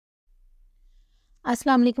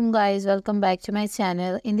Assalamu alaikum guys, welcome back to my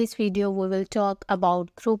channel. In this video, we will talk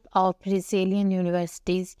about Group of Brazilian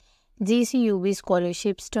Universities GCUB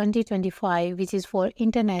Scholarships 2025, which is for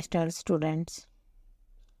international students.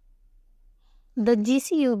 The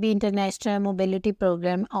GCUB International Mobility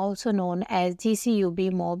Program, also known as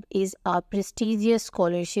GCUB-Mob, is a prestigious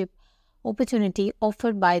scholarship opportunity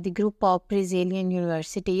offered by the Group of Brazilian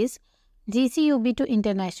Universities GCUB to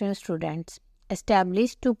international students,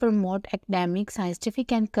 established to promote academic,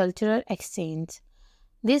 scientific, and cultural exchange.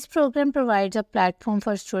 This program provides a platform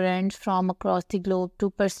for students from across the globe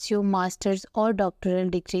to pursue master's or doctoral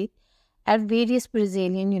degree at various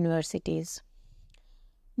Brazilian universities.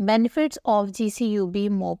 Benefits of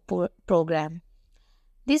GCUB-Mob program.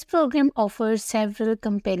 This program offers several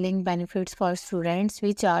compelling benefits for students,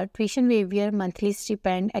 which are tuition waiver, monthly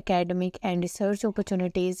stipend, academic and research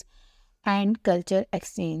opportunities, and culture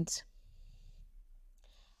exchange.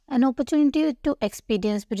 An opportunity to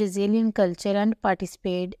experience Brazilian culture and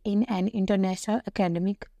participate in an international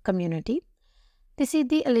academic community. This is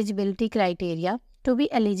the eligibility criteria. To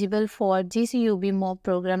be eligible for GCUB-Mob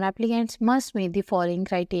program, applicants must meet the following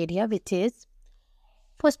criteria, which is: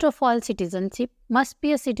 first of all, citizenship. Must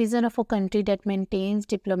be a citizen of a country that maintains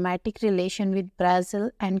diplomatic relation with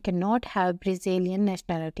Brazil and cannot have Brazilian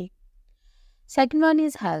nationality. Second one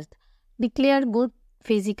is health. Declare good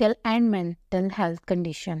physical and mental health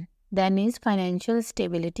condition. Then is financial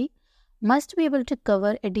stability. Must be able to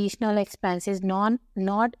cover additional expenses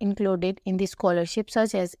not included in the scholarship,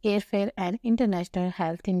 such as airfare and international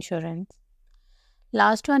health insurance.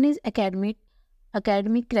 Last one is academic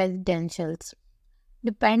credentials.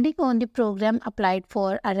 Depending on the program applied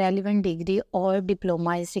for, a relevant degree or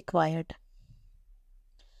diploma is required.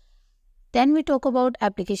 Then we talk about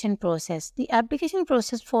application process. The application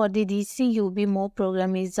process for the GCUB-Mob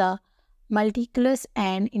program is a meticulous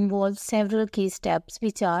and involves several key steps,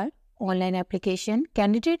 which are: online application.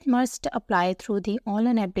 Candidate must apply through the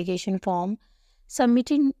online application form,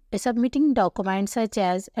 submitting documents such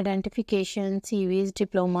as identification, CVs,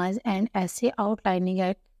 diplomas, and essay outlining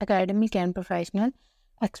academic and professional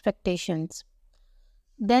expectations.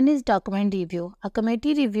 Then is document review. A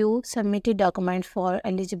committee review submitted documents for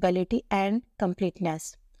eligibility and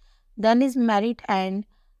completeness. Then is merit and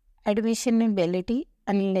admissibility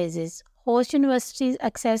analysis. Host universities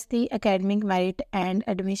assess the academic merit and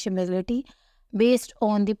admissibility based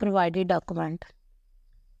on the provided document.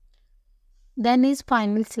 Then is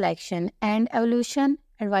final selection and evaluation.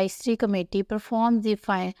 Advisory committee performs the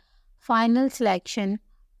final selection,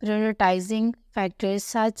 prioritizing factors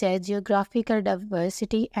such as geographical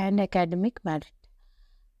diversity and academic merit.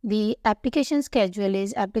 The application schedule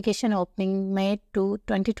is: application opening May 2,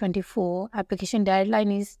 2024. Application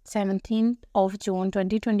deadline is 17th of June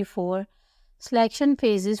 2024. Selection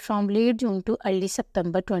phases from late June to early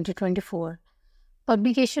September 2024.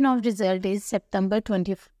 Publication of result is September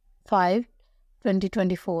 25,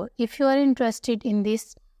 2024. If you are interested in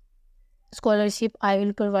this scholarship, I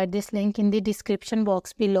will provide this link in the description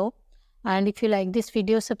box below. And if you like this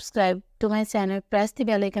video, subscribe to my channel, press the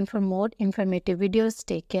bell icon for more informative videos.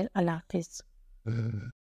 Take care. Allah Hafiz.